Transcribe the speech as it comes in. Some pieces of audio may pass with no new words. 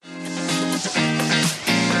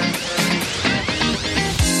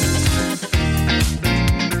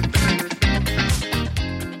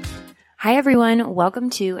Hi, everyone. Welcome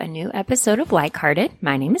to a new episode of Like-Hearted.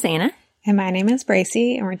 My name is Anna. And my name is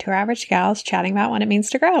Bracy, and we're two average gals chatting about what it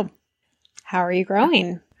means to grow. How are you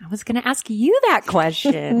growing? I was going to ask you that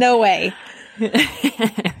question. No way.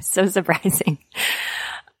 So surprising.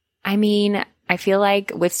 I mean, I feel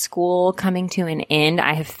like with school coming to an end,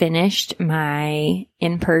 I have finished my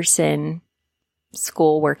in-person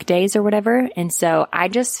school work days or whatever. And so I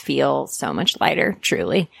just feel so much lighter,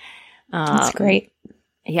 truly. That's great.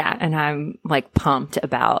 Yeah. And I'm like pumped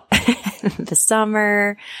about the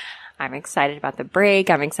summer. I'm excited about the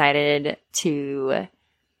break. I'm excited to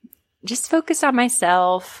just focus on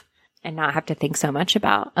myself and not have to think so much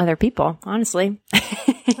about other people, honestly.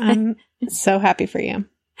 I'm so happy for you.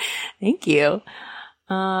 Thank you.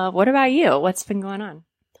 What about you? What's been going on?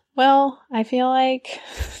 Well, I feel like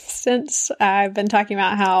since I've been talking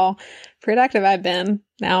about how productive I've been,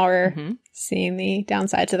 now we're seeing the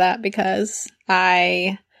downside to that because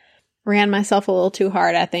I ran myself a little too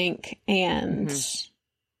hard, I think, and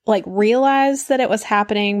like realized that it was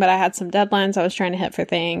happening, but I had some deadlines I was trying to hit for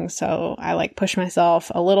things. So I like pushed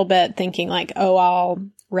myself a little bit thinking like, oh, I'll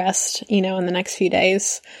rest, in the next few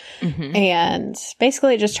days. And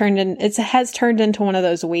basically it has turned into one of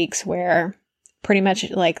those weeks where pretty much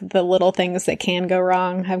like the little things that can go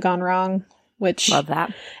wrong have gone wrong, which love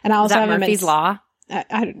that. And I also have Murphy's Law.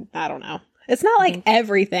 I don't know. It's not like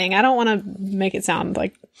everything. I don't want to make it sound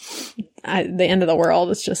like the end of the world.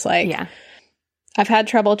 It's just like, yeah. I've had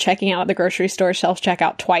trouble checking out at the grocery store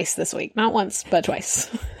self-checkout twice this week. Not once, but twice.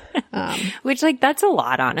 Which, like, that's a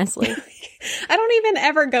lot, honestly. I don't even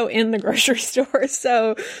ever go in the grocery store.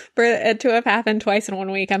 So for it to have happened twice in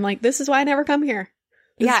 1 week, I'm like, this is why I never come here.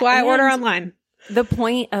 This is why I order online. The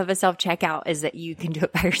point of a self-checkout is that you can do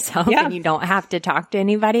it by yourself Yeah. and you don't have to talk to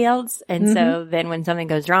anybody else. And so then when something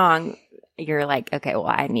goes wrong, you're like, okay, well,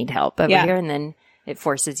 I need help over here. And then it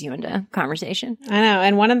forces you into conversation. I know.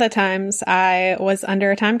 And one of the times I was under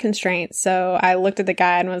a time constraint. So I looked at the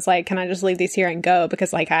guy and was like, can I just leave these here and go?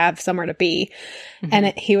 Because like I have somewhere to be.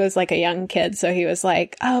 And he was like a young kid. So he was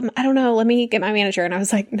like, I don't know. Let me get my manager. And I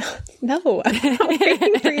was like, no, I'm not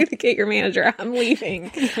waiting for you to get your manager. I'm leaving.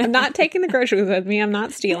 I'm not taking the groceries with me. I'm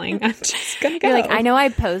not stealing. I'm just going to go. You're like, I know I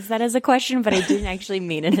posed that as a question, but I didn't actually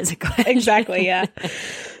mean it as a question. Exactly. Yeah.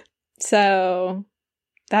 So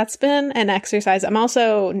that's been an exercise. I'm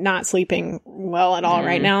also not sleeping well at all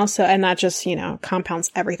right now. So, and that just, compounds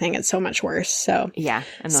everything. It's so much worse. So yeah,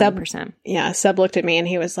 100%. Seb looked at me and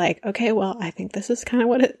he was like, okay, well, I think this is kind of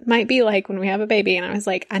what it might be like when we have a baby. And I was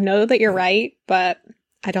like, I know that you're right, but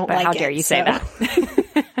I don't like it. How dare you say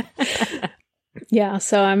that? Yeah.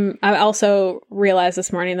 So I also realized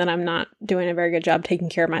this morning that I'm not doing a very good job taking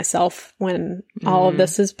care of myself when all of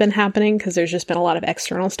this has been happening because there's just been a lot of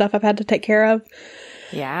external stuff I've had to take care of.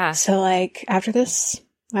 Yeah. So like after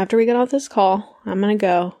we get off this call, I'm going to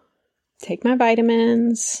go take my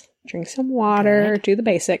vitamins, drink some water, do the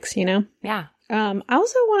basics, Yeah. I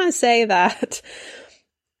also want to say that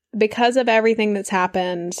because of everything that's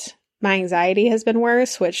happened, my anxiety has been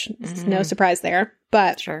worse, which is no surprise there,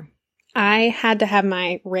 but sure. I had to have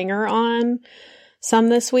my ringer on some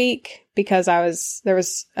this week because there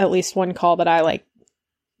was at least one call that I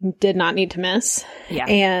did not need to miss. Yeah.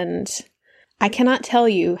 And I cannot tell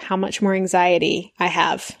you how much more anxiety I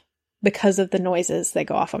have because of the noises that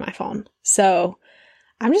go off on my phone. So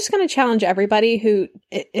I'm just going to challenge everybody who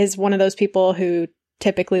is one of those people who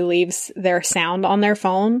typically leaves their sound on their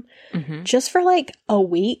phone just for a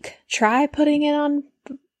week. Try putting it on.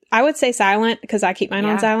 I would say silent because I keep mine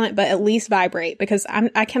on silent, but at least vibrate because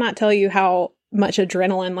I cannot tell you how much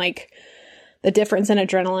adrenaline, the difference in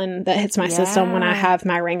adrenaline that hits my system when I have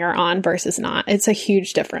my ringer on versus not. It's a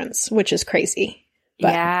huge difference, which is crazy.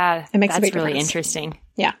 But it makes a big difference. That's really interesting.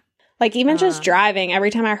 Yeah. Even just driving,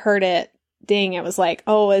 every time I heard it ding, it was like,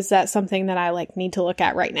 oh, is that something that I need to look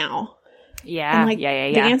at right now? Yeah. And,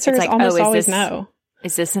 yeah. The answer is almost always no.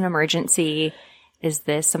 Is this an emergency? Is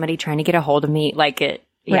this somebody trying to get a hold of me?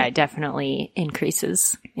 It definitely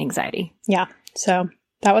increases anxiety. Yeah. So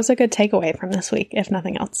that was a good takeaway from this week, if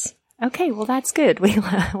nothing else. Okay. Well, that's good. We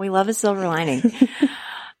love a silver lining.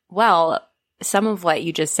 Well, some of what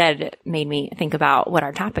you just said made me think about what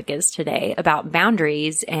our topic is today about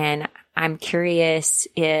boundaries. And I'm curious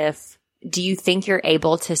do you think you're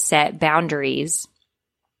able to set boundaries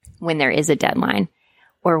when there is a deadline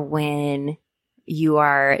or when you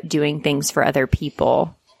are doing things for other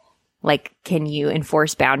people? Can you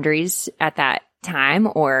enforce boundaries at that time,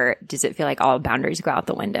 or does it feel like all boundaries go out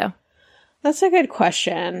the window? That's a good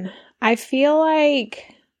question. I feel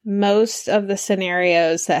like most of the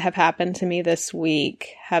scenarios that have happened to me this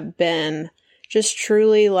week have been just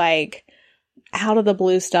truly out of the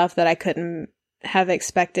blue stuff that I couldn't have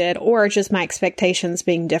expected, or just my expectations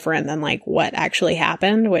being different than like what actually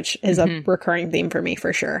happened, which is a recurring theme for me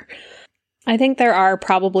for sure. I think there are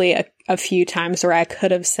probably a few times where I could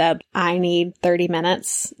have said, I need 30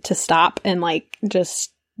 minutes to stop and like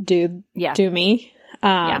just do me.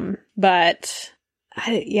 But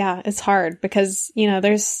it's hard because, you know,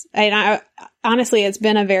 honestly, it's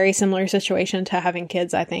been a very similar situation to having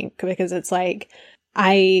kids, I think, because it's like,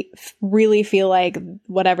 I really feel like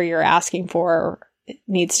whatever you're asking for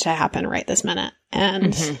needs to happen right this minute.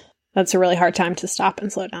 And that's a really hard time to stop and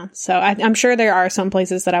slow down. So I'm sure there are some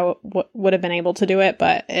places that I would have been able to do it,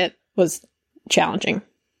 but it was challenging.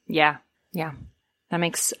 Yeah. Yeah. That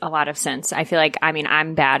makes a lot of sense. I feel like, I mean,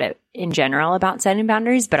 I'm bad in general about setting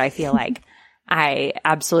boundaries, but I feel like I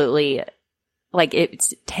absolutely, like,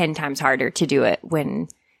 it's 10 times harder to do it when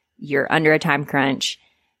you're under a time crunch.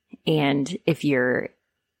 And if you're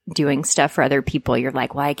doing stuff for other people, you're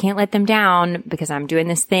like, well, I can't let them down because I'm doing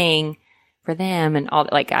this thing for them and all.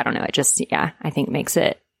 Like, I don't know. It just, I think makes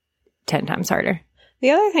it 10 times harder.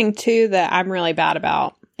 The other thing too that I'm really bad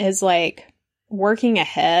about is like working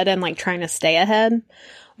ahead and like trying to stay ahead,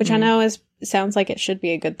 which I know sounds like it should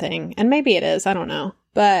be a good thing. And maybe it is. I don't know.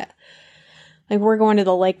 But like we're going to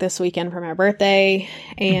the lake this weekend for my birthday,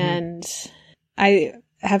 and I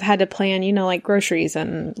have had to plan, you know, like groceries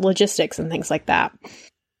and logistics and things like that.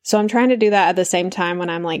 So I'm trying to do that at the same time when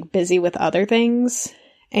I'm like busy with other things.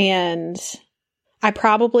 And I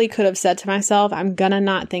probably could have said to myself, I'm gonna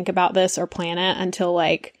not think about this or plan it until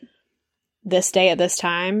like this day at this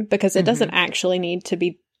time, because it doesn't actually need to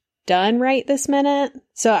be done right this minute.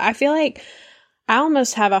 So I feel like I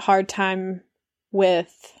almost have a hard time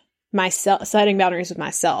with myself setting boundaries with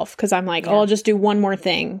myself, because I'm like, I'll just do one more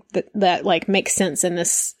thing that like makes sense in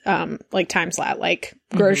this like time slot, like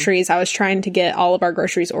groceries. I was trying to get all of our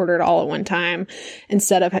groceries ordered all at one time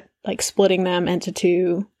instead of like splitting them into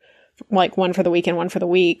two, like one for the weekend, one for the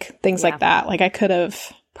week, things like that. Like I could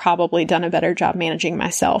have probably done a better job managing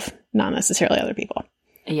myself, not necessarily other people.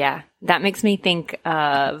 Yeah. That makes me think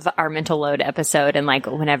of our mental load episode, and like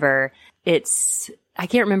whenever I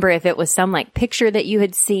can't remember if it was some like picture that you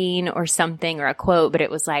had seen or something, or a quote, but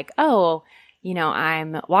it was like, oh, you know,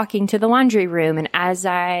 I'm walking to the laundry room, and as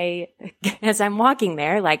I'm walking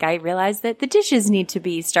there, like I realize that the dishes need to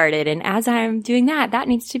be started. And as I'm doing that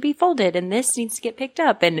needs to be folded, and this needs to get picked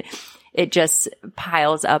up. And it just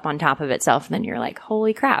piles up on top of itself. And then you're like,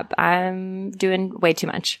 holy crap, I'm doing way too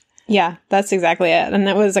much. Yeah, that's exactly it. And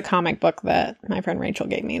that was a comic book that my friend Rachel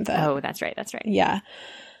gave me. Oh, that's right. That's right. Yeah.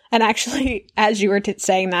 And actually, as you were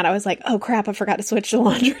saying that, I was like, oh, crap, I forgot to switch the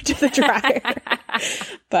laundry to the dryer.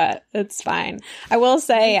 But it's fine. I will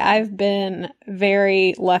say I've been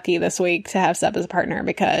very lucky this week to have Seb as a partner,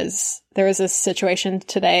 because there was a situation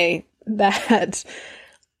today that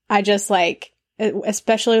I just like,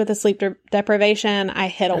 especially with the sleep deprivation, I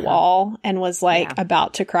hit a wall and was like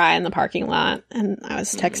about to cry in the parking lot. And I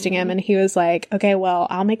was texting him, and he was like, okay, well,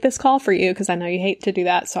 I'll make this call for you because I know you hate to do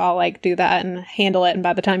that. So I'll like do that and handle it. And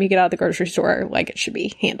by the time you get out of the grocery store, like it should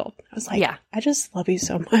be handled. I was like, I just love you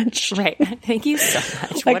so much. Right. Thank you so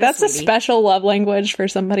much. Like that's a special love language for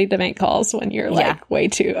somebody to make calls when you're like way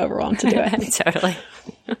too overwhelmed to do it. Totally.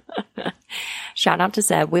 Shout out to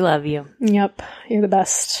Seb. We love you. Yep. You're the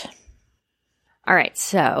best. All right.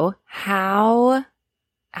 So how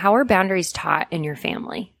are boundaries taught in your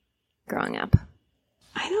family growing up?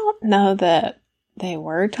 I don't know that they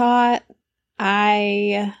were taught.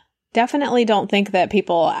 I definitely don't think that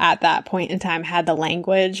people at that point in time had the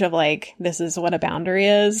language of like, this is what a boundary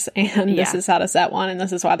is, and this is how to set one, and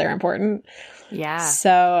this is why they're important. Yeah.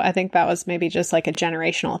 So I think that was maybe just like a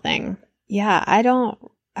generational thing. Yeah. I don't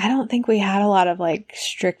think we had a lot of like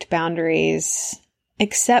strict boundaries,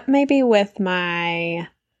 except maybe with my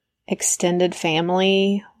extended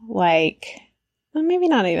family, like, well, maybe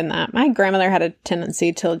not even that. My grandmother had a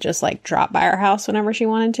tendency to just like drop by our house whenever she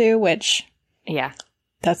wanted to, which,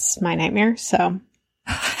 that's my nightmare. So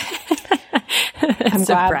I'm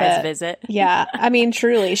glad that, visit. Yeah. I mean,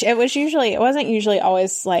 truly, it wasn't usually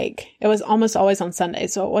always like, it was almost always on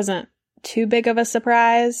Sundays. So it wasn't too big of a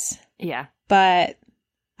surprise. Yeah. But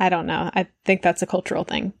I don't know. I think that's a cultural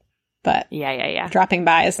thing. But dropping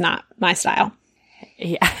by is not my style.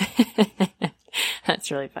 Yeah. That's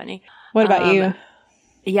really funny. What about you?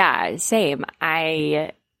 Yeah, same.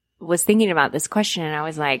 I was thinking about this question, and I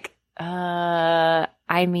was like,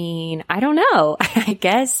 I mean, I don't know. I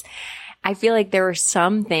guess I feel like there were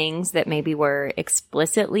some things that maybe were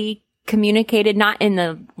explicitly communicated, not in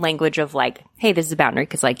the language of like, hey, this is a boundary.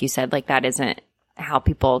 Cause like you said, like that isn't how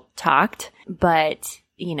people talked, but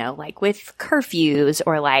like with curfews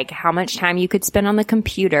or like how much time you could spend on the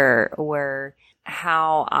computer or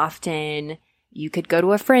how often you could go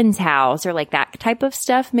to a friend's house or like that type of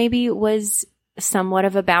stuff maybe was somewhat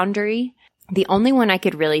of a boundary. The only one I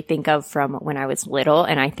could really think of from when I was little,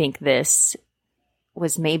 and I think this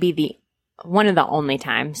was maybe one of the only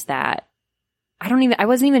times that I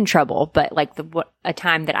wasn't even in trouble, but like a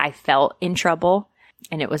time that I felt in trouble.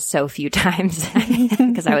 And it was so few times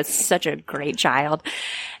because I was such a great child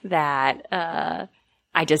that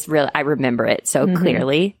I remember it so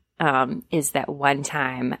clearly, is that one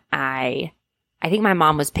time I think my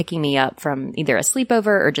mom was picking me up from either a sleepover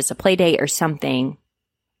or just a play date or something.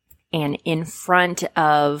 And in front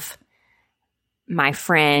of my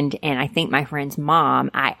friend and I think my friend's mom,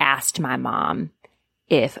 I asked my mom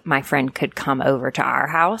if my friend could come over to our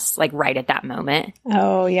house, like right at that moment.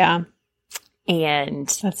 Oh, yeah. And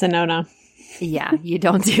that's a no-no. Yeah, you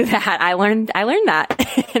don't do that. I learned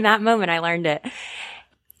that in that moment. I learned it.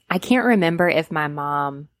 I can't remember if my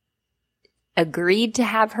mom agreed to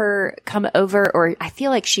have her come over, or I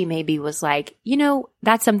feel like she maybe was like,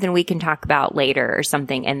 that's something we can talk about later or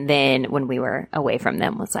something. And then when we were away from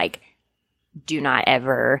them was like, do not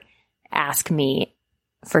ever ask me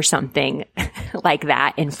for something like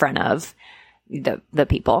that in front of the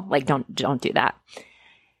people. Like, don't do that.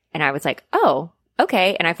 And I was like, oh,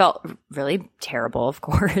 okay. And I felt really terrible, of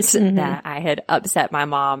course, that I had upset my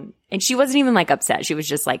mom. And she wasn't even like upset. She was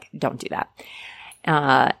just like, don't do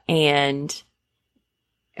that. And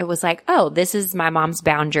it was like, oh, this is my mom's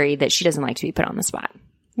boundary that she doesn't like to be put on the spot.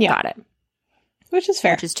 Yeah. Got it. Which is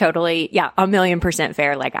fair. Which is totally, 1,000,000%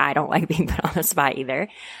 fair. Like, I don't like being put on the spot either.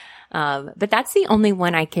 But that's the only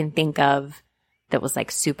one I can think of that was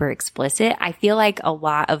like super explicit. I feel like a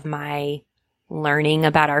lot of my learning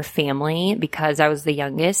about our family, because I was the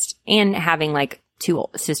youngest and having like two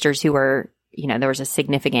sisters who were, there was a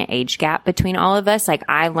significant age gap between all of us. Like,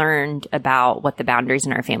 I learned about what the boundaries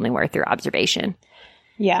in our family were through observation.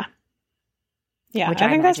 Yeah. Yeah. I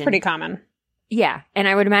think that's pretty common. Yeah. And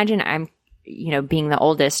I would imagine I'm, being the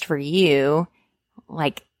oldest for you,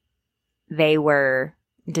 like they were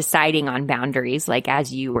deciding on boundaries like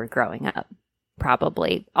as you were growing up,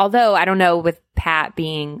 probably. Although I don't know, with Pat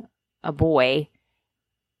being a boy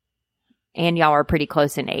and y'all are pretty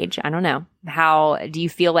close in age, I don't know. How do you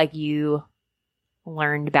feel like you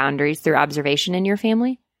learned boundaries through observation in your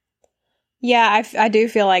family? Yeah, I do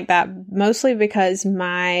feel like that, mostly because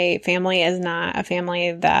my family is not a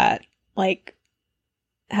family that like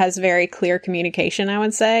has very clear communication, I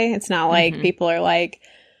would say. It's not like people are like,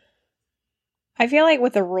 I feel like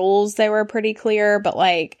with the rules, they were pretty clear, but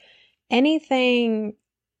like anything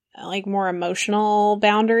like more emotional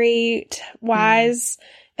boundary wise,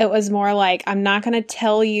 it was more like, I'm not going to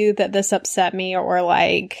tell you that this upset me or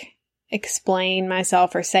like explain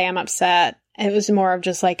myself or say I'm upset. It was more of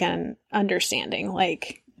just like an understanding,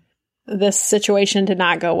 like this situation did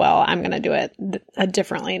not go well. I'm going to do it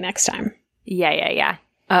differently next time. Yeah.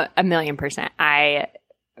 1,000,000%. I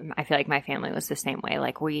feel like my family was the same way.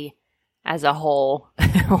 Like, we as a whole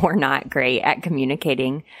were not great at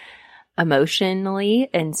communicating emotionally.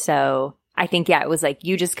 And so I think, it was like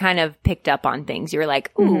you just kind of picked up on things. You were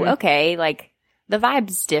like, ooh, okay, like the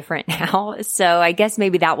vibe's different now. So I guess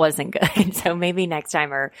maybe that wasn't good. So maybe next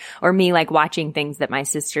time or me like watching things that my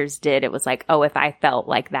sisters did, it was like, oh, if I felt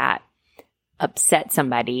like that upset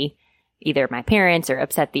somebody, either my parents or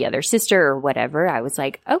upset the other sister or whatever, I was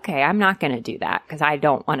like, okay, I'm not going to do that because I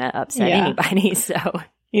don't want to upset anybody. So,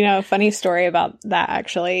 funny story about that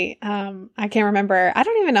actually. I can't remember. I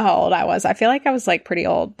don't even know how old I was. I feel like I was like pretty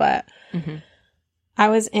old, but I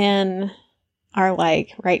was in our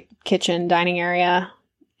like right kitchen dining area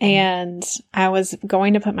and I was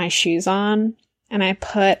going to put my shoes on and I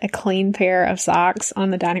put a clean pair of socks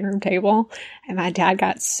on the dining room table and my dad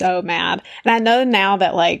got so mad. And I know now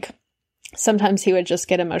that like sometimes he would just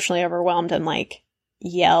get emotionally overwhelmed and like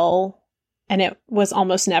yell, and it was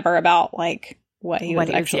almost never about like what he was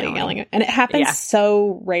actually yelling at. And it happens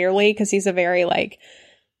so rarely because he's a very like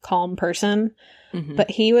calm person.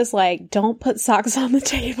 But he was like, don't put socks on the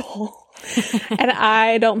table. And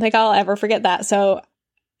I don't think I'll ever forget that. So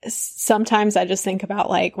sometimes I just think about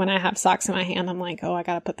like when I have socks in my hand, I'm like, oh, I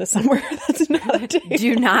got to put this somewhere. That's not a table.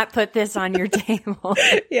 Do not put this on your table.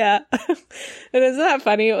 Yeah. And isn't that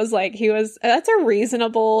funny? It was like, that's a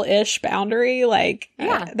reasonable-ish boundary. Like,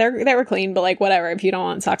 they were clean, but like, whatever. If you don't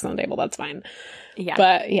want socks on the table, that's fine. Yeah.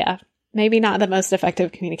 But yeah, maybe not the most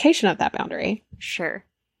effective communication of that boundary. Sure.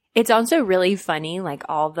 It's also really funny, like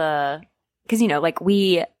all the because, like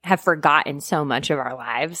we have forgotten so much of our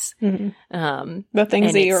lives. The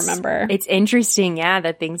things that you remember. It's interesting. Yeah.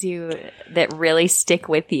 The things that really stick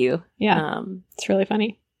with you. Yeah. It's really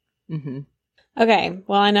funny. Okay.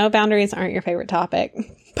 Well, I know boundaries aren't your favorite topic,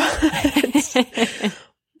 but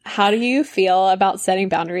how do you feel about setting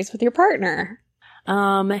boundaries with your partner?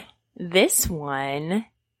 This one,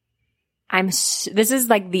 this is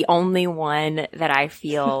like the only one that I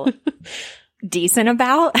feel decent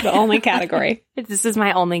about. The only category. This is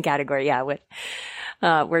my only category. Yeah.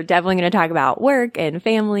 We're definitely going to talk about work and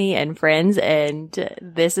family and friends. And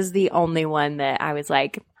this is the only one that I was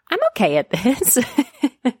like, I'm okay at this.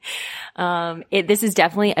 This is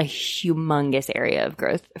definitely a humongous area of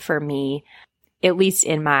growth for me, at least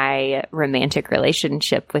in my romantic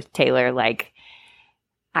relationship with Taylor. Like,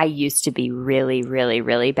 I used to be really, really,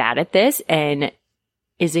 really bad at this, and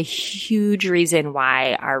is a huge reason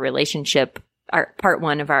why our relationship, our part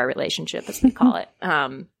one of our relationship, as we call it,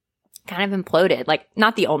 kind of imploded. Like,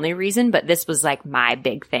 not the only reason, but this was like my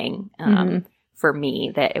big thing for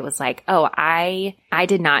me, that it was like, oh, I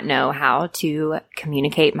did not know how to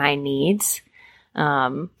communicate my needs,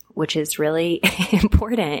 which is really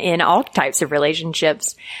important in all types of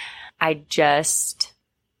relationships. I just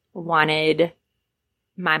wanted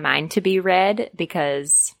my mind to be read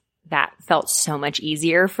because that felt so much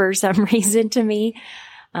easier for some reason to me.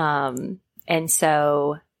 And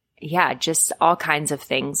so, yeah, just all kinds of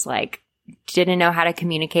things, like didn't know how to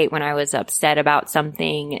communicate when I was upset about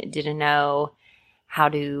something, didn't know how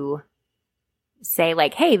to say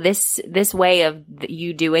like, hey, this way of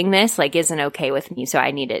you doing this like isn't okay with me. So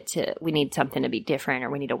we need something to be different, or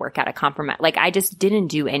we need to work out a compromise. Like, I just didn't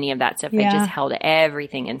do any of that stuff. I just held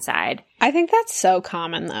everything inside. I think that's so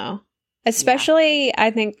common though. Especially,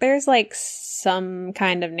 I think there's like some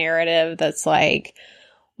kind of narrative that's like,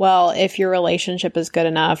 well, if your relationship is good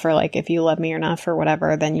enough, or like if you love me enough or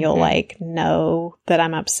whatever, then you'll like know that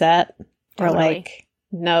I'm upset, or like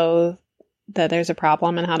know that there's a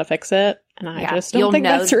problem and how to fix it. And I just don't think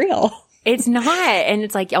that's real. It's not. And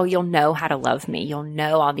it's like, oh, you'll know how to love me. You'll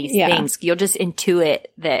know all these things. You'll just intuit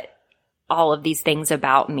that all of these things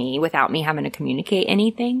about me without me having to communicate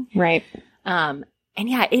anything. Right. And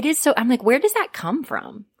yeah, it is so, I'm like, where does that come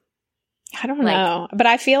from? I don't know. But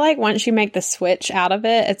I feel like once you make the switch out of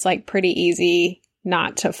it, it's like pretty easy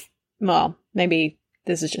not to, well, maybe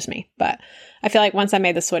this is just me, but I feel like once I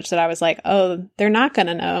made the switch that I was like, oh, they're not going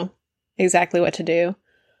to know exactly what to do,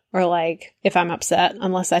 or like if I'm upset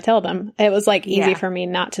unless I tell them. It was like easy for me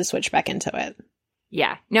not to switch back into it.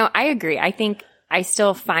 Yeah. No, I agree. I think I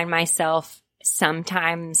still find myself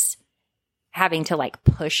sometimes having to like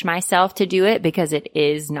push myself to do it, because it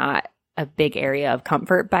is not a big area of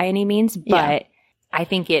comfort by any means, but I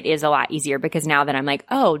think it is a lot easier because now that I'm like,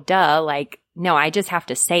 oh, duh, like, no, I just have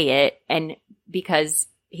to say it. And because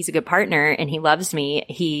he's a good partner and he loves me,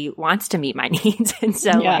 he wants to meet my needs. And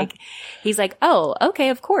so like, he's like, oh, okay,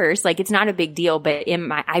 of course. Like, it's not a big deal, but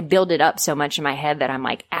I build it up so much in my head that I'm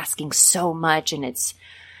like asking so much, and it's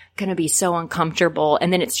going to be so uncomfortable.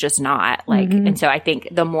 And then it's just not like, and so I think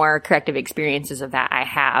the more corrective experiences of that I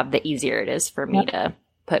have, the easier it is for me to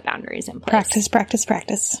put boundaries in place.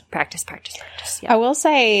 Practice. Yeah. I will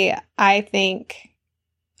say, I think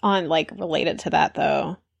on like related to that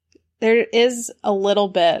though, there is a little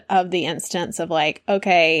bit of the instance of like,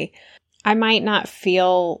 okay, I might not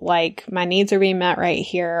feel like my needs are being met right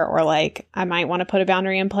here, or like I might want to put a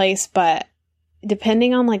boundary in place, but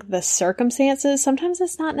depending on like the circumstances, sometimes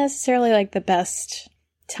it's not necessarily like the best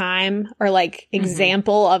time or like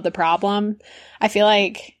example of the problem. I feel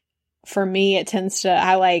like for me, it tends to,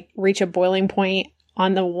 I like reach a boiling point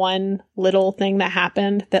on the one little thing that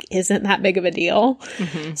happened that isn't that big of a deal.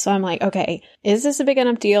 So I'm like, okay, is this a big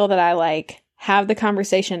enough deal that I like have the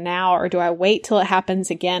conversation now, or do I wait till it happens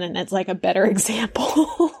again and it's like a better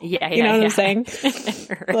example? You know what I'm saying?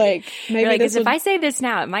 Right. Like, maybe like, if I say this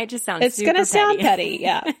now, it might just sound it's going to sound petty.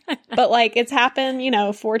 Yeah. But like, it's happened,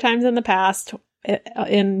 4 times in the past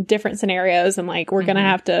in different scenarios, and like, we're going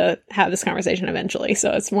to have this conversation eventually.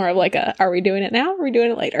 So it's more of like are we doing it now? Or are we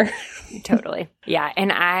doing it later? Totally. Yeah.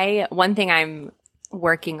 And one thing I'm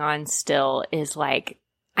working on still is like,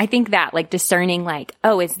 I think that like discerning like,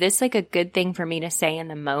 oh, is this like a good thing for me to say in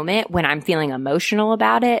the moment when I'm feeling emotional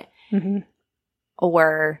about it?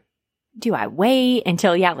 Or do I wait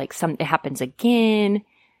until, like something happens again?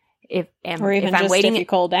 If I'm waiting, if you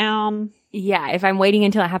cool down. Yeah. If I'm waiting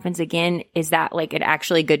until it happens again, is that like an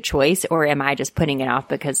actually good choice, or am I just putting it off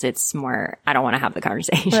because it's more, I don't want to have the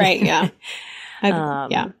conversation? Right. Yeah.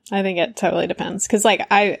 I think it totally depends. Cause like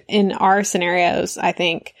in our scenarios, I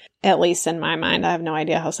think at least in my mind, I have no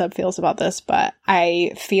idea how Seb feels about this, but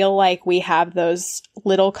I feel like we have those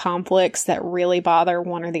little conflicts that really bother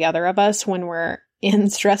one or the other of us when we're in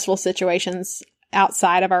stressful situations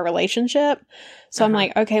outside of our relationship. So I'm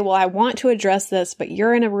like, okay, well, I want to address this, but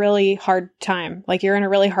you're in a really hard time. Like, you're in a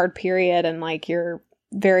really hard period, and like, you're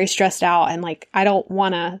very stressed out, and like, I don't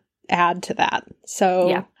want to add to that.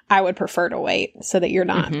 So I would prefer to wait so that you're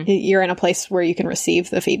not, you're in a place where you can receive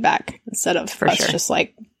the feedback instead of just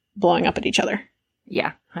like blowing up at each other.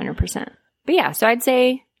 Yeah, 100%. But yeah, so I'd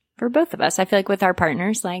say for both of us, I feel like with our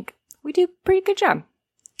partners, like, we do a pretty good job.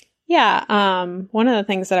 Yeah. One of the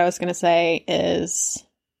things that I was going to say is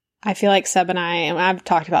I feel like Seb and I've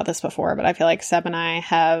talked about this before, but I feel like Seb and I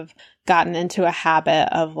have gotten into a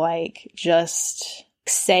habit of like just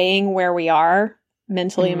saying where we are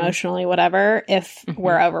mentally, emotionally, whatever, if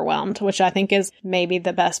we're overwhelmed, which I think is maybe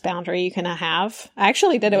the best boundary you can have. I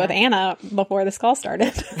actually did it with Anna before this call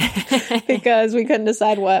started because we couldn't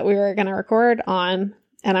decide what we were going to record on.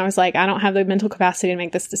 And I was like, I don't have the mental capacity to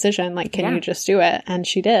make this decision. Like, can you just do it? And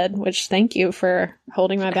she did, which thank you for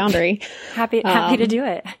holding my boundary. Happy to do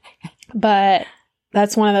it. But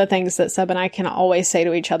that's one of the things that Seb and I can always say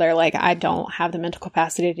to each other, like, I don't have the mental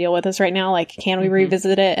capacity to deal with this right now. Like, can we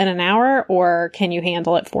revisit it in an hour, or can you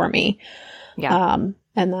handle it for me? Yeah.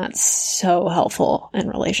 And that's so helpful in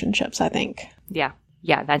relationships, I think. Yeah.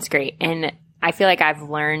 Yeah, that's great. And I feel like I've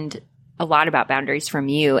learned a lot about boundaries from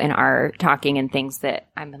you and our talking and things that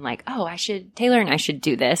I've been like, oh, Taylor and I should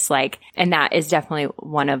do this. Like, and that is definitely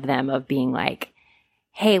one of them, of being like,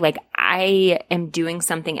 hey, like, I am doing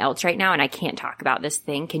something else right now and I can't talk about this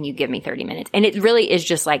thing. Can you give me 30 minutes? And it really is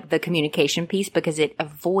just like the communication piece, because it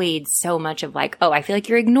avoids so much of like, oh, I feel like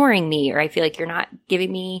you're ignoring me, or I feel like you're not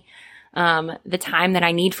giving me the time that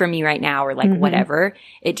I need from you right now, or like whatever.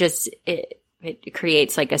 It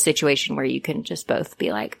creates like a situation where you can just both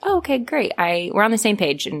be like, oh, okay, great. We're on the same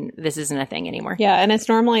page and this isn't a thing anymore. Yeah. And it's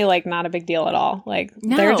normally like not a big deal at all. Like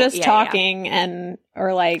they're just talking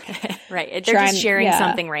or like, right. They're just sharing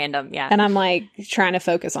something random. Yeah. And I'm like trying to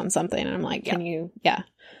focus on something. And I'm like, can you, The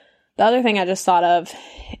other thing I just thought of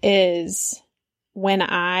is when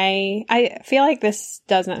I feel like this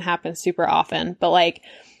doesn't happen super often, but like,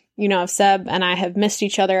 you know, if Seb and I have missed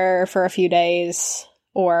each other for a few days,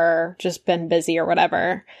 or just been busy or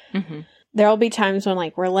whatever, there'll be times when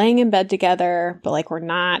like we're laying in bed together, but like we're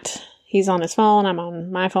not, he's on his phone, I'm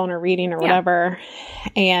on my phone or reading or whatever.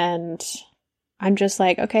 And I'm just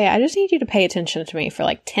like, okay, I just need you to pay attention to me for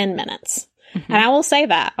like 10 minutes. And I will say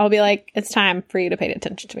that. I'll be like, it's time for you to pay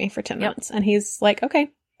attention to me for 10 minutes. And he's like,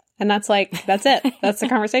 okay. And that's like, that's it. That's the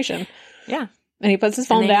conversation. Yeah. And he puts his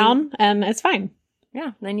phone down and it's fine.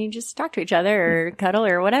 Yeah. Then you just talk to each other or cuddle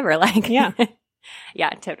or whatever. Like, yeah. Yeah,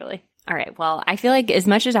 totally. All right. Well, I feel like as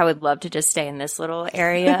much as I would love to just stay in this little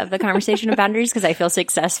area of the conversation of boundaries, because I feel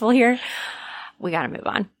successful here, we got to move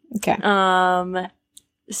on. Okay.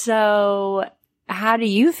 So how do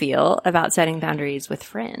you feel about setting boundaries with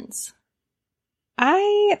friends?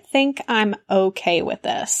 I think I'm okay with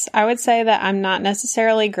this. I would say that I'm not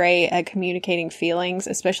necessarily great at communicating feelings,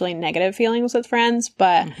 especially negative feelings with friends,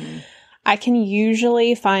 but I can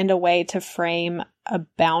usually find a way to frame a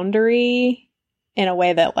boundary in a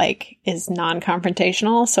way that like is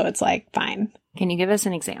non-confrontational. So it's like, fine. Can you give us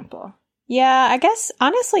an example? Yeah, I guess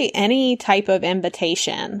honestly, any type of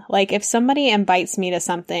invitation. Like if somebody invites me to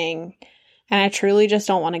something and I truly just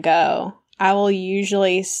don't want to go, I will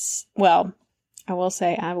usually, I will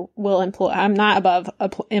say I will employ, I'm not above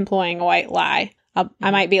employing a white lie.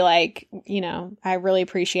 I might be like, you know, I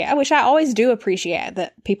wish I always do appreciate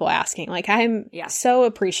that people asking. Like I'm so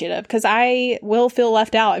appreciative because I will feel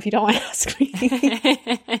left out if you don't ask me.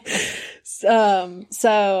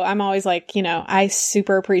 So I'm always like, you know, I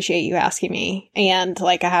super appreciate you asking me. And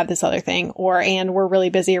like I have this other thing and we're really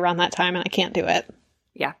busy around that time and I can't do it.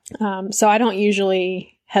 Yeah. So I don't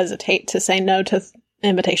usually hesitate to say no to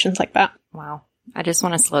invitations like that. Wow. I just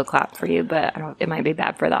want a slow clap for you, but it might be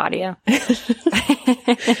bad for the audio.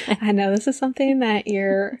 I know this is something that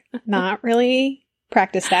you're not really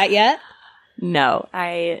practiced at yet. No,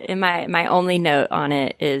 my only note on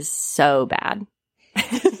it is so bad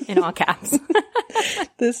in all caps.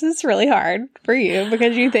 This is really hard for you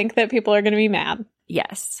because you think that people are going to be mad.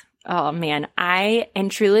 Yes. Oh man. I am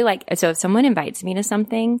truly like, so if someone invites me to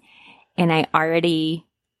something and I already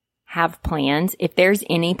have plans, if there's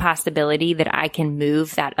any possibility that I can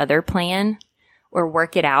move that other plan or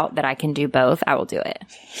work it out that I can do both, I will do it.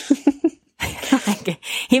 Like,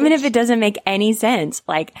 even if it doesn't make any sense.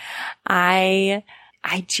 Like oh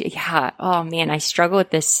man, I struggle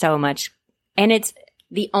with this so much. And it's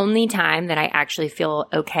the only time that I actually feel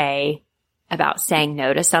okay about saying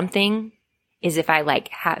no to something is if I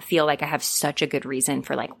like feel like I have such a good reason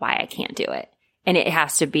for like why I can't do it. And it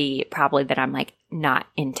has to be probably that I'm like not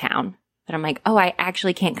in town. That I'm like, oh, I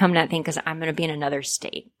actually can't come to that thing because I'm going to be in another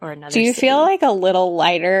state or another Do you city. feel like a little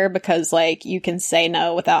lighter because like you can say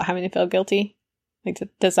no without having to feel guilty? Like,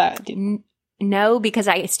 does that? No, because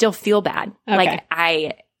I still feel bad. Okay.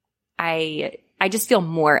 Like I just feel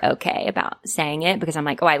more okay about saying it because I'm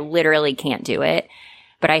like, oh, I literally can't do it.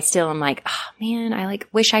 But I still am like, oh man, I like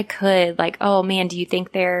wish I could. Like, oh man, do you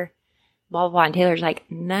think they're blah, blah, blah? And Taylor's like,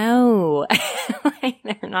 no, like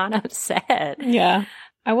they're not upset. Yeah.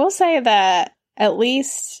 I will say that at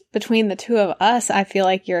least between the two of us, I feel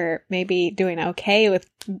like you're maybe doing okay with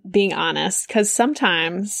being honest. Because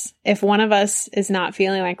sometimes if one of us is not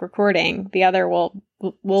feeling like recording, the other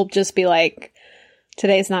will just be like,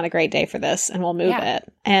 today's not a great day for this, and we'll move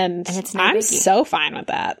it. And it's no I'm biggie. so fine with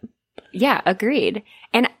that. Yeah, agreed.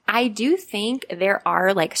 And I do think there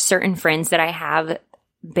are like certain friends that I have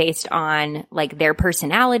based on like their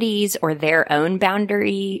personalities or their own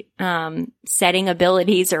boundary setting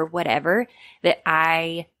abilities or whatever that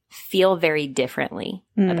I feel very differently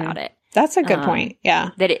about it. That's a good point. Yeah.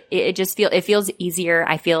 That it just feels easier.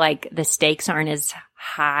 I feel like the stakes aren't as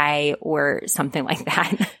high or something like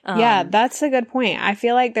that. Yeah, that's a good point. I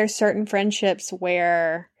feel like there's certain friendships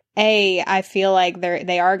where I feel like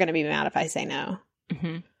they are going to be mad if I say no.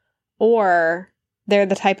 Mm-hmm. Or they're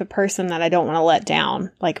the type of person that I don't want to let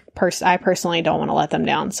down. Like, I personally don't want to let them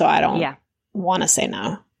down, so I don't want to say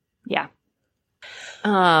no. Yeah.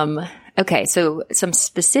 Okay, so some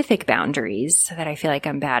specific boundaries that I feel like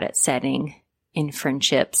I'm bad at setting in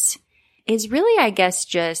friendships is really, I guess,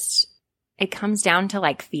 just it comes down to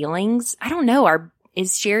like feelings. I don't know.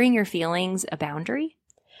 Is sharing your feelings a boundary?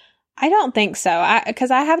 I don't think so.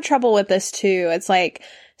 Because I have trouble with this too. It's like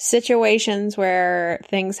situations where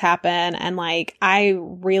things happen and like I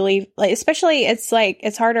really like, especially it's like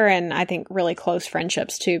it's harder in I think really close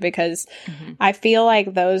friendships too, because I feel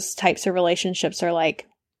like those types of relationships are like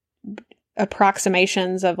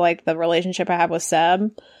approximations of like the relationship I have with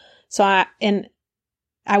Seb. So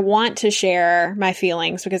I want to share my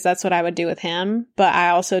feelings because that's what I would do with him, but I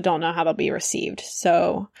also don't know how they'll be received.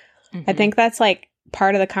 So I think that's like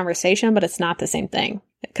part of the conversation, but it's not the same thing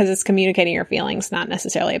because it's communicating your feelings, not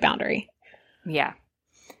necessarily a boundary. Yeah.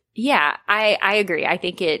 Yeah, I agree. I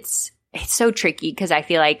think it's so tricky because I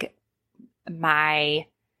feel like my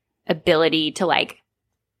ability to like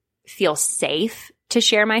feel safe to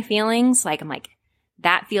share my feelings, like I'm like,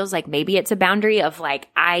 that feels like maybe it's a boundary of like,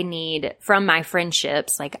 I need from my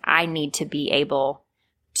friendships, like I need to be able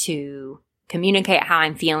to communicate how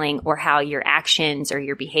I'm feeling or how your actions or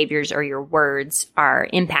your behaviors or your words are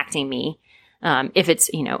impacting me. If it's,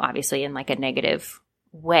 obviously in like a negative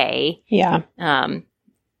way. Yeah. And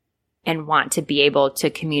want to be able to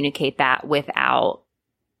communicate that without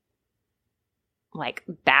like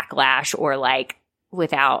backlash or like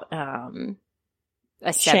without,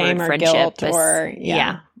 a shame severed or friendship guilt or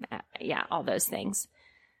yeah, all those things.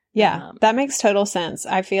 Yeah, that makes total sense.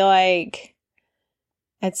 I feel like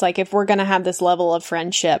it's like if we're going to have this level of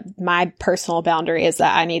friendship, my personal boundary is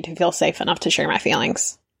that I need to feel safe enough to share my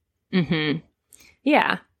feelings.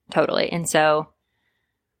 Yeah, totally. And so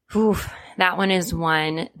that one is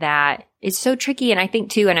one that is so tricky. And I think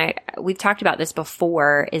too, and we've talked about this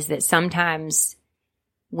before, is that sometimes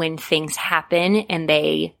when things happen and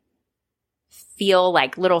they feel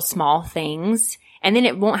like little small things, and then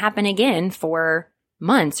it won't happen again for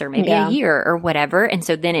months or maybe a year or whatever. And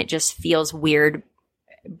so then it just feels weird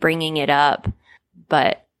bringing it up.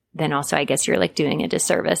 But then also I guess you're like doing a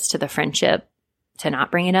disservice to the friendship to not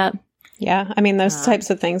bring it up. Yeah. I mean, those types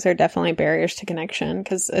of things are definitely barriers to connection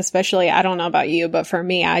because especially, I don't know about you, but for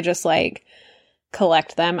me, I just like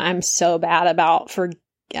collect them. I'm so bad about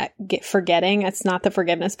forgetting. It's not the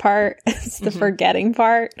forgiveness part. It's the forgetting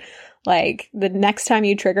part. Like the next time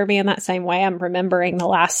you trigger me in that same way, I'm remembering the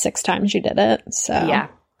last 6 times you did it. So yeah.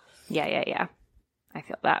 I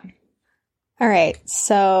feel that. All right.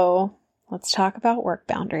 So let's talk about work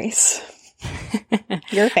boundaries.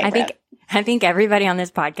 Your favorite. I think everybody on this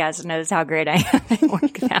podcast knows how great I am at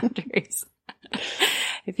work boundaries.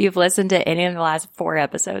 If you've listened to any of the last 4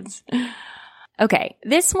 episodes. Okay.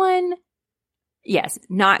 This one, yes,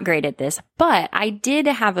 not great at this, but I did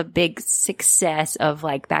have a big success of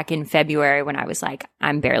like back in February when I was like,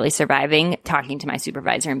 I'm barely surviving, talking to my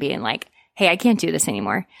supervisor and being like, hey, I can't do this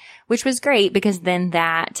anymore, which was great because then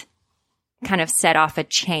that kind of set off a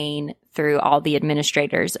chain through all the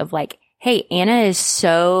administrators of like, hey, Anna is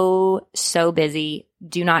so busy.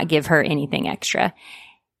 Do not give her anything extra.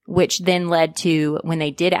 which then led to when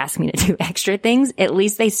they did ask me to do extra things, at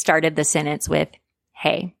least they started the sentence with,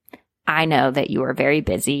 hey, I know that you are very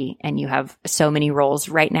busy and you have so many roles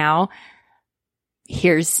right now.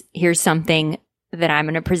 Here's something that I'm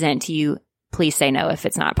going to present to you. Please say no if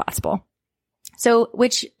it's not possible. So,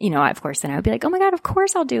 which, of course, then I would be like, oh my God, of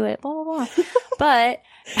course I'll do it, blah, blah, blah. But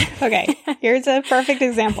okay, here's a perfect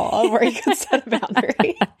example of where you can set a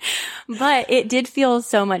boundary. But it did feel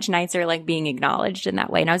so much nicer, like being acknowledged in that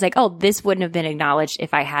way. And I was like, oh, this wouldn't have been acknowledged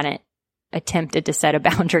if I hadn't attempted to set a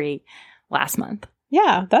boundary last month.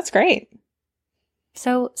 Yeah, that's great.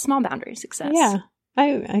 So small boundary success. Yeah.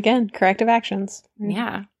 Again, corrective actions.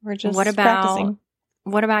 Yeah. We're just practicing.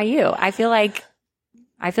 What about you? I feel like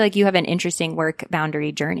you have an interesting work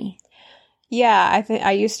boundary journey. Yeah, I think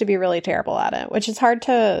I used to be really terrible at it, which is hard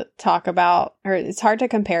to talk about, or it's hard to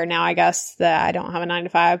compare now, I guess, that I don't have a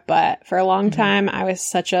 9-to-5, but for a long time, I was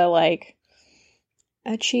such a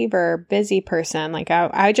achiever, busy person. Like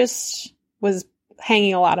I just was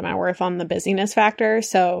hanging a lot of my worth on the busyness factor.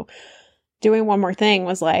 So doing one more thing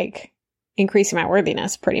was like increasing my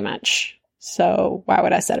worthiness pretty much. So why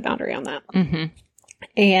would I set a boundary on that? Mm-hmm.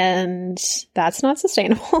 And that's not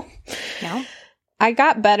sustainable. No. I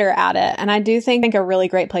got better at it. And I do think a really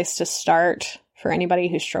great place to start for anybody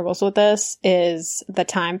who struggles with this is the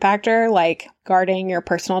time factor, like guarding your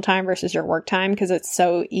personal time versus your work time, because it's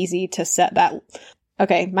so easy to set that.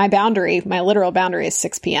 Okay, my literal boundary is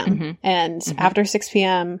 6 p.m. Mm-hmm. And after 6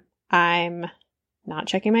 p.m., I'm not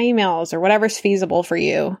checking my emails or whatever's feasible for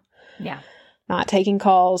you. Yeah. Not taking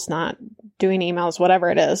calls, not doing emails, whatever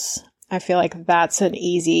it is. I feel like that's an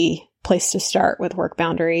easy place to start with work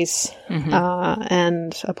boundaries,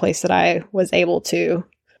 and a place that I was able to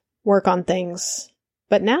work on things.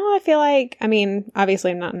 But now I feel like,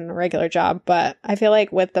 obviously I'm not in a regular job, but I feel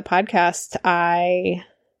like with the podcast, I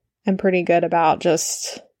am pretty good about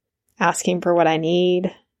just asking for what I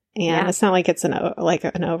need. And it's not like it's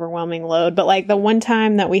an overwhelming load, but like the one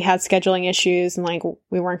time that we had scheduling issues and like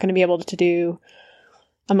we weren't going to be able to do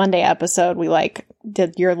a Monday episode, we like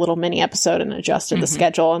did your little mini episode and adjusted the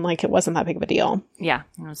schedule, and like it wasn't that big of a deal. Yeah.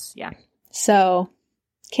 It was, yeah. So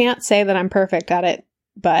can't say that I'm perfect at it,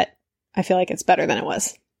 but I feel like it's better than it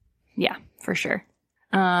was. Yeah, for sure.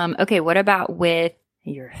 Okay. What about with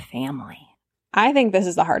your family? I think this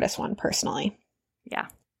is the hardest one personally. Yeah.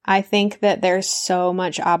 I think that there's so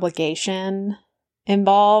much obligation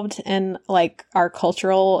involved in like our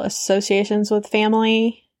cultural associations with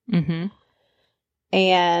family. Mm-hmm.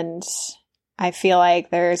 And I feel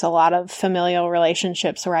like there's a lot of familial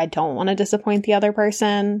relationships where I don't want to disappoint the other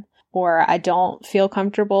person, or I don't feel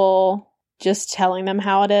comfortable just telling them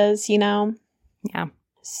how it is, Yeah.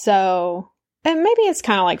 So, and maybe it's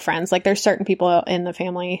kind of like friends. Like there's certain people in the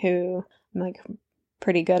family who I'm like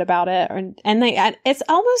pretty good about it. And it's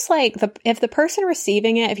almost like if the person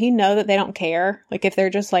receiving it, if you know that they don't care, like if they're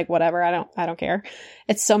just like, whatever, I don't care.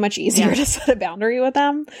 It's so much easier to set a boundary with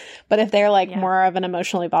them. But if they're like more of an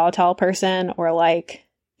emotionally volatile person, or like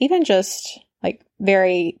even just like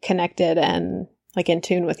very connected and like in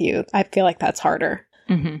tune with you, I feel like that's harder.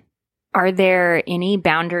 Mm-hmm. Are there any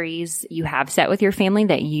boundaries you have set with your family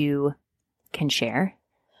that you can share?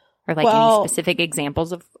 Or like any specific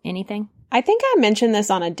examples of anything? I think I mentioned this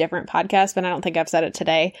on a different podcast, but I don't think I've said it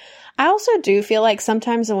today. I also do feel like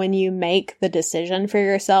sometimes when you make the decision for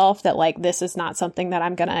yourself that like, this is not something that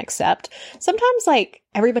I'm going to accept, sometimes like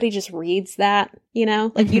everybody just reads that,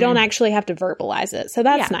 like you don't actually have to verbalize it. So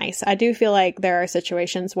that's nice. I do feel like there are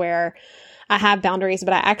situations where I have boundaries,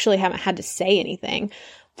 but I actually haven't had to say anything.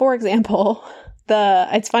 For example,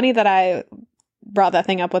 it's funny that I brought that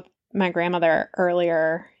thing up with my grandmother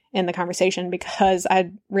earlier in the conversation, because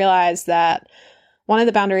I realized that one of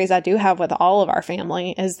the boundaries I do have with all of our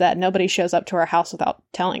family is that nobody shows up to our house without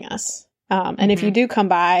telling us. And if you do come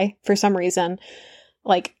by for some reason,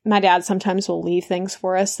 like my dad sometimes will leave things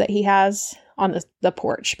for us that he has on the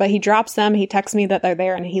porch, but he drops them, he texts me that they're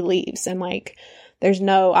there, and he leaves. And like, there's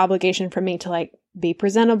no obligation for me to like be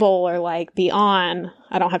presentable or like be on.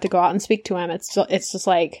 I don't have to go out and speak to him. It's just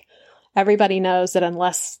like, everybody knows that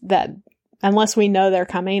unless we know they're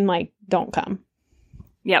coming, like, don't come.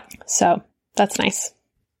 Yep. So that's nice.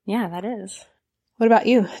 Yeah, that is. What about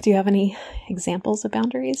you? Do you have any examples of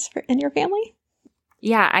boundaries in your family?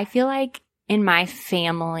 Yeah, I feel like in my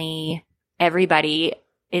family, everybody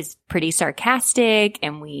is pretty sarcastic,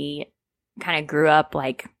 and we kind of grew up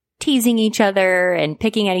like teasing each other and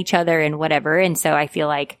picking at each other and whatever. And so I feel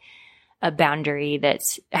like a boundary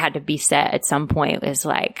that's had to be set at some point is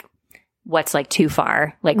like, what's like too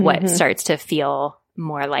far, like what starts to feel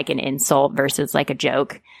more like an insult versus like a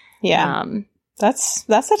joke. Yeah. That's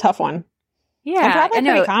a tough one. Yeah. And probably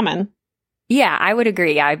pretty common. Yeah, I would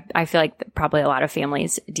agree. I feel like probably a lot of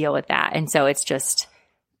families deal with that. And so it's just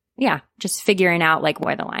figuring out like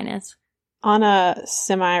where the line is. On a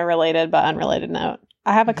semi-related but unrelated note,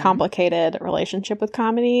 I have a complicated relationship with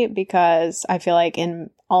comedy because I feel like in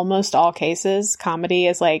almost all cases, comedy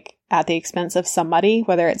is like at the expense of somebody,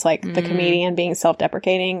 whether it's like the comedian being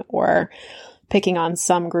self-deprecating or picking on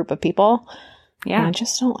some group of people. Yeah. And I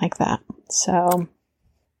just don't like that. So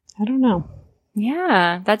I don't know.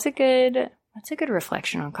 Yeah, that's a good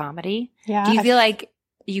reflection on comedy. Yeah. Do you feel like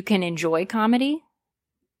you can enjoy comedy?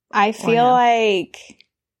 I feel like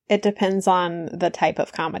it depends on the type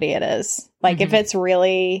of comedy it is. Like if it's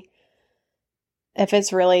really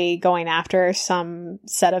going after some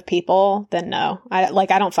set of people, then no. I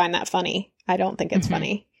don't find that funny. I don't think it's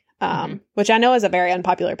funny. Which I know is a very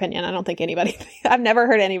unpopular opinion. I don't think I've never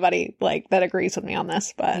heard anybody like that agrees with me on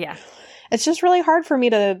this, but it's just really hard for me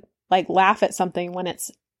to like laugh at something when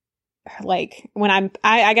it's like when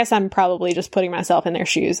I guess I'm probably just putting myself in their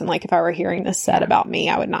shoes. And like, if I were hearing this said about me,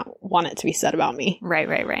 I would not want it to be said about me.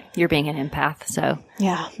 Right. You're being an empath. So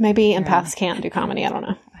yeah, maybe empaths can't do comedy. I don't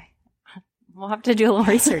know. We'll have to do a little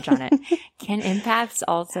research on it. Can empaths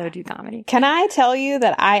also do comedy? Can I tell you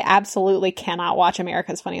that I absolutely cannot watch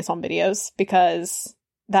America's Funniest Home Videos because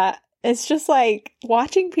that it's just like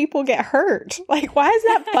watching people get hurt. Like, why is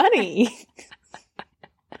that funny?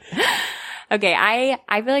 Okay,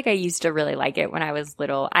 I feel like I used to really like it when I was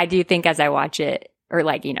little. I do think as I watch it, or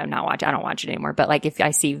like, I don't watch it anymore, but like if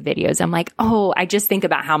I see videos, I'm like, oh, I just think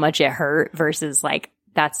about how much it hurt versus like,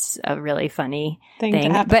 that's a really funny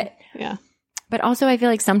thing. But yeah. But also I feel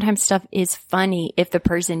like sometimes stuff is funny if the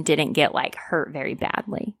person didn't get like hurt very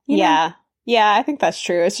badly. Yeah. Know? Yeah, I think that's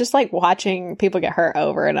true. It's just like watching people get hurt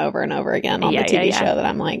over and over and over again on the TV show that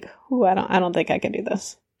I'm like, ooh, I don't think I can do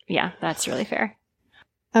this. Yeah, that's really fair.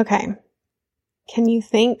 Okay. Can you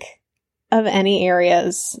think of any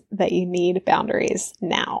areas that you need boundaries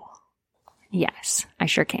now? Yes, I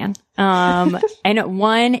sure can. And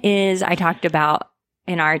one is I talked about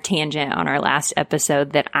in our tangent on our last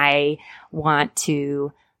episode that I want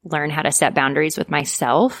to learn how to set boundaries with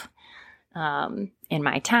myself in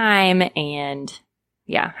my time and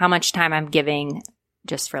how much time I'm giving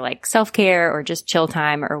just for like self-care or just chill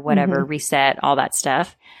time or whatever, reset, all that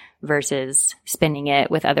stuff. Versus spending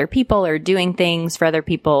it with other people or doing things for other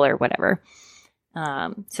people or whatever.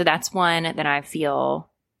 So that's one that I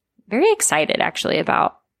feel very excited actually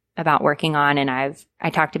about working on. And I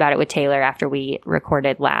talked about it with Taylor after we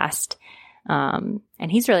recorded last. And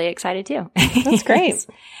he's really excited too. That's great.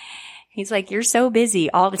 He's like, you're so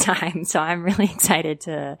busy all the time. So I'm really excited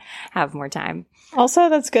to have more time. Also,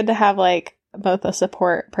 that's good to have like both a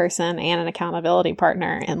support person and an accountability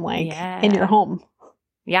partner in in your home.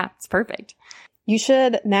 Yeah, it's perfect. You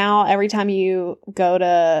should now, every time you go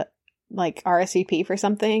to like RSVP for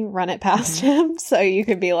something, run it past him. So you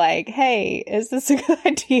could be like, hey, is this a good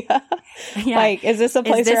idea? Yeah. Like, is this a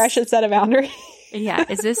place where I should set a boundary? Yeah.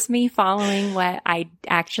 Is this me following what I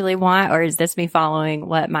actually want? Or is this me following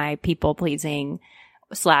what my people pleasing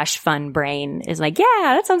 / fun brain is like, yeah,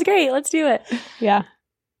 that sounds great. Let's do it. Yeah.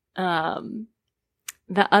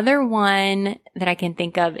 The other one that I can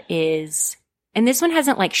think of is, and this one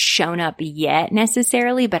hasn't like shown up yet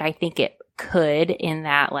necessarily, but I think it could in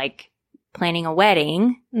that like planning a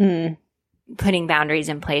wedding, putting boundaries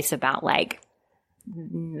in place about like,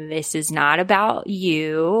 this is not about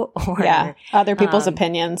you or other people's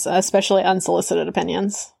opinions, especially unsolicited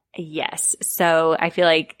opinions. Yes. So I feel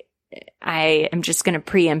like I am just going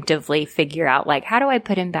to preemptively figure out like, how do I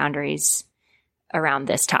put in boundaries around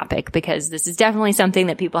this topic? Because this is definitely something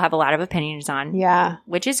that people have a lot of opinions on. Yeah.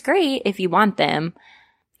 Which is great if you want them.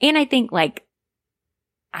 And I think like,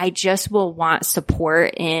 I just will want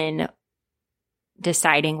support in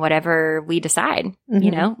deciding whatever we decide,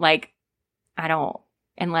 you know, like I don't,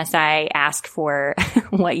 unless I ask for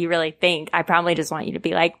what you really think, I probably just want you to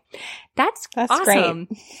be like, that's awesome.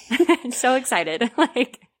 Great. So excited.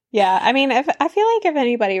 Like, yeah. I mean, I feel like if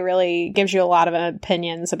anybody really gives you a lot of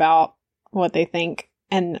opinions about what they think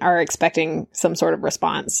and are expecting some sort of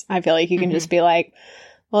response, I feel like you can just be like,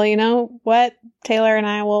 well, you know what? Taylor and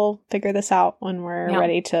I will figure this out when we're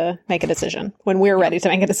ready to make a decision. When we're ready to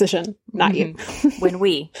make a decision, not you. When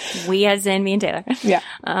we as in me and Taylor. Yeah.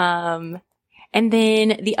 And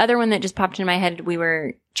then the other one that just popped in my head, we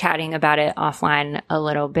were chatting about it offline a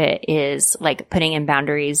little bit, is like putting in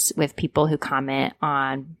boundaries with people who comment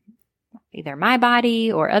on either my body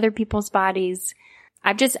or other people's bodies.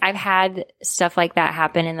 I've had stuff like that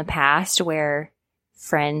happen in the past where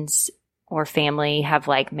friends or family have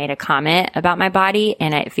like made a comment about my body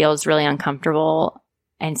and it feels really uncomfortable.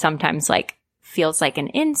 And sometimes like feels like an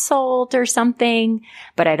insult or something,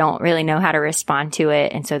 but I don't really know how to respond to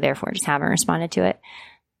it. And so therefore just haven't responded to it.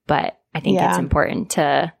 But I think it's important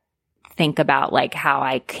to think about like how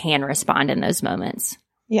I can respond in those moments.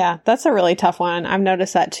 Yeah, that's a really tough one. I've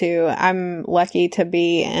noticed that too. I'm lucky to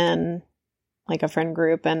be in like a friend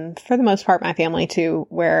group and for the most part my family too,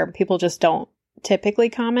 where people just don't typically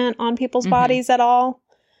comment on people's bodies at all.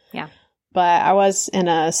 Yeah. But I was in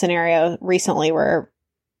a scenario recently where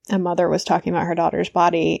a mother was talking about her daughter's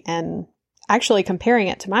body and actually comparing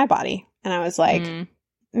it to my body. And I was like,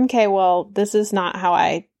 okay, well, this is not how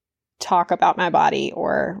I talk about my body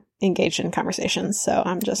or engage in conversations. So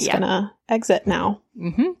I'm just going to exit now.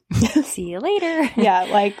 See you later. Yeah.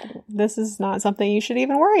 Like, this is not something you should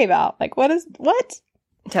even worry about. Like, what?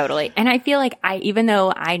 Totally. And I feel like even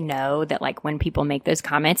though I know that like when people make those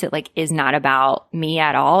comments, it like is not about me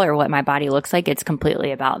at all or what my body looks like. It's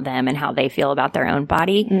completely about them and how they feel about their own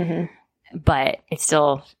body. But it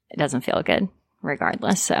doesn't feel good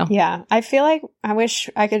regardless. So yeah, I feel like I wish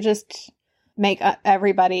I could just make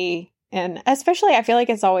everybody, and especially I feel like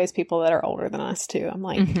it's always people that are older than us too. I'm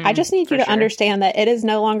like, I just need you to understand that it is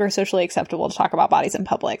no longer socially acceptable to talk about bodies in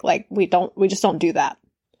public. Like we just don't do that.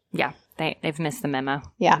 Yeah. They've missed the memo.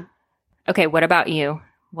 Yeah. Okay. What about you?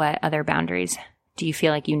 What other boundaries do you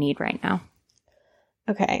feel like you need right now?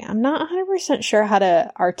 Okay. I'm not 100% sure how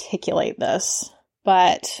to articulate this,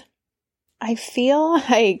 but I feel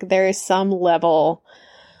like there is some level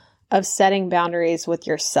of setting boundaries with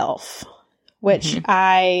yourself, which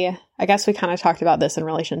I guess we kind of talked about this in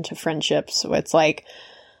relation to friendships. It's like,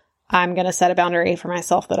 I'm going to set a boundary for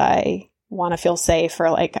myself that I want to feel safe,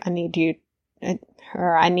 or like I need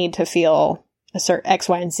to feel a certain X,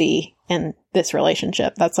 Y, and Z in this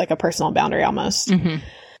relationship. That's like a personal boundary almost.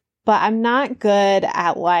 But I'm not good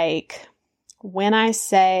at like when I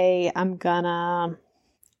say I'm gonna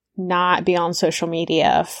not be on social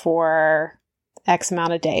media for X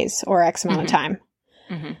amount of days or X amount of time.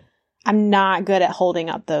 I'm not good at holding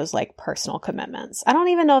up those like personal commitments. I don't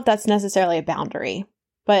even know if that's necessarily a boundary,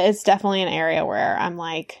 but it's definitely an area where I'm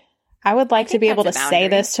like, I would like to be able to say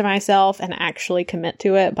this to myself and actually commit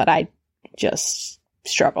to it, but I just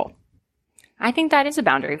struggle. I think that is a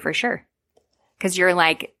boundary for sure. Because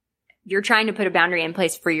you're trying to put a boundary in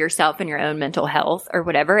place for yourself and your own mental health or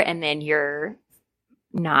whatever, and then you're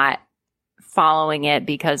not following it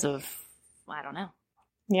because of, I don't know.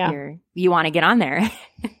 Yeah. You want to get on there.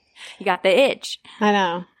 You got the itch. I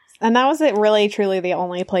know. And that was really, truly the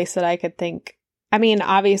only place that I could think. I mean,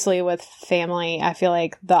 obviously with family, I feel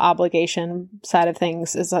like the obligation side of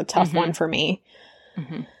things is a tough one for me.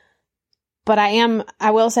 But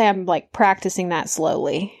I will say I'm like practicing that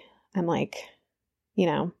slowly. I'm like,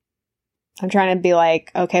 I'm trying to be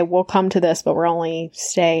like, okay, we'll come to this, but we're only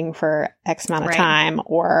staying for X amount of time,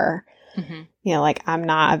 or, like I'm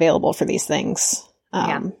not available for these things.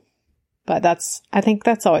 But I think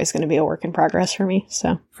that's always going to be a work in progress for me.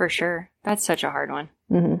 So for sure. That's such a hard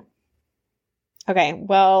one. Okay,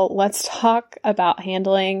 well, let's talk about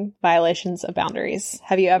handling violations of boundaries.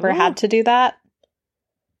 Have you ever had to do that?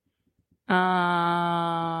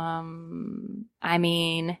 I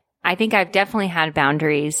mean, I think I've definitely had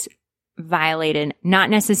boundaries violated, not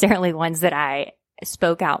necessarily ones that I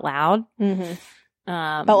spoke out loud.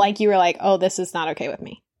 But like you were like, oh, this is not okay with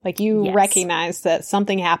me. Like you recognized that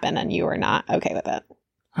something happened and you were not okay with it.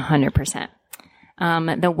 100%.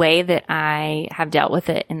 The way that I have dealt with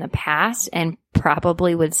it in the past and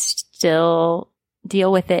probably would still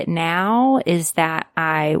deal with it now is that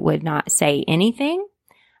I would not say anything.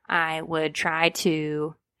 I would try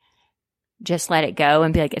to just let it go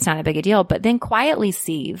and be like, it's not a big a deal, but then quietly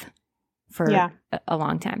seethe for a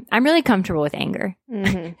long time. I'm really comfortable with anger.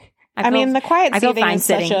 I mean, the quiet seething is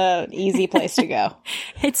such an easy place to go.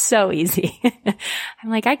 It's so easy. I'm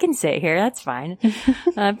like, I can sit here. That's fine.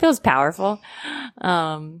 It feels powerful.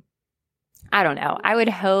 I don't know. I would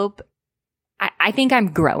hope. I think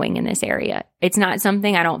I'm growing in this area. It's not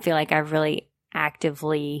something I don't feel like I've really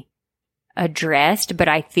actively addressed, but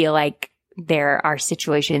I feel like there are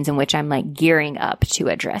situations in which I'm like gearing up to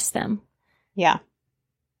address them. Yeah.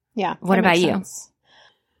 What about you?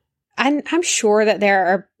 I'm sure that there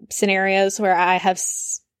are scenarios where I have,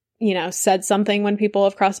 said something when people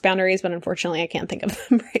have crossed boundaries, but unfortunately I can't think of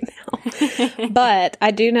them right now. But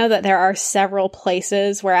I do know that there are several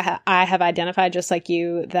places where I have identified, just like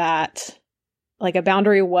you, that like a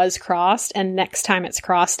boundary was crossed, and next time it's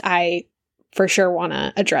crossed, I for sure want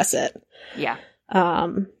to address it. Yeah.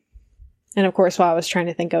 And of course, while I was trying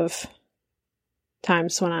to think of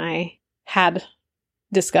times when I had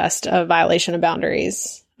discussed a violation of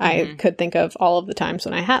boundaries, I could think of all of the times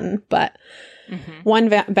when I hadn't, but One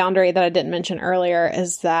boundary that I didn't mention earlier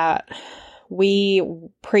is that we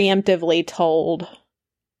preemptively told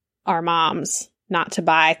our moms not to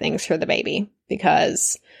buy things for the baby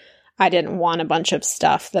because I didn't want a bunch of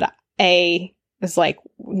stuff that A, is like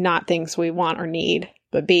not things we want or need,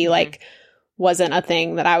 but B, like wasn't a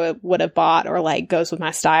thing that I would have bought or like goes with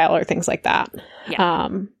my style or things like that. Yeah.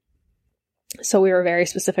 So we were very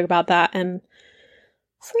specific about that. And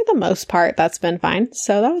for the most part, that's been fine.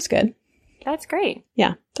 So that was good. That's great.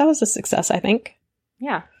 Yeah. That was a success, I think.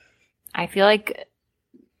 Yeah. I feel like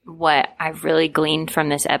what I've really gleaned from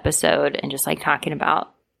this episode and just like talking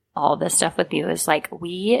about all this stuff with you is like,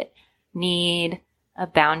 we need a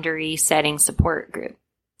boundary setting support group.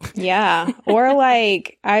 Yeah. Or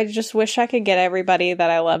like, I just wish I could get everybody that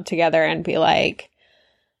I love together and be like,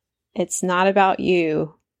 it's not about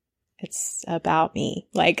you. It's about me.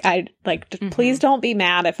 Like, please don't be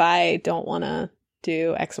mad if I don't want to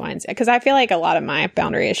do X, Y, and Z. Because I feel like a lot of my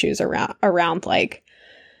boundary issues are around like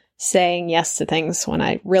saying yes to things when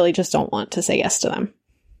I really just don't want to say yes to them.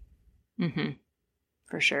 Mm-hmm.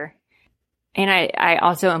 For sure. And I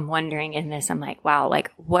also am wondering in this, I'm like, wow,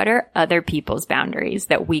 like what are other people's boundaries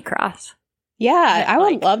that we cross? Yeah, that, I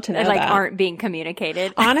would love to know like that. Aren't being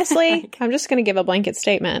communicated. Honestly, I'm just going to give a blanket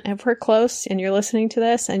statement. If we're close and you're listening to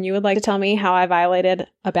this and you would like to tell me how I violated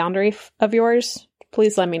a boundary of yours,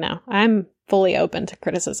 please let me know. I'm fully open to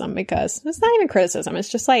criticism because it's not even criticism. It's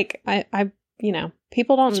just like, I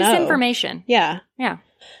people don't know. Just information. Yeah. Yeah.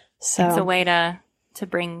 So it's a way to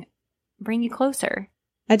bring you closer.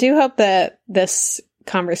 I do hope that this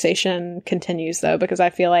conversation continues though, because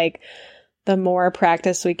I feel like the more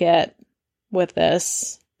practice we get with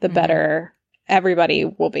this, the better everybody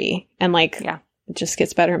will be. And like, it just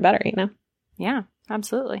gets better and better, you know? Yeah,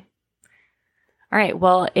 absolutely. All right.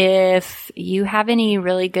 Well, if you have any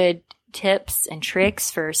really good tips and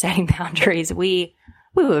tricks for setting boundaries, we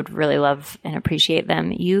would really love and appreciate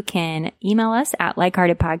them. You can email us at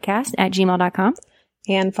likeheartedpodcast@gmail.com.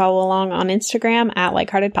 And follow along on Instagram at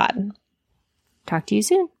likeheartedpod. Talk to you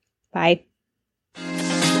soon. Bye.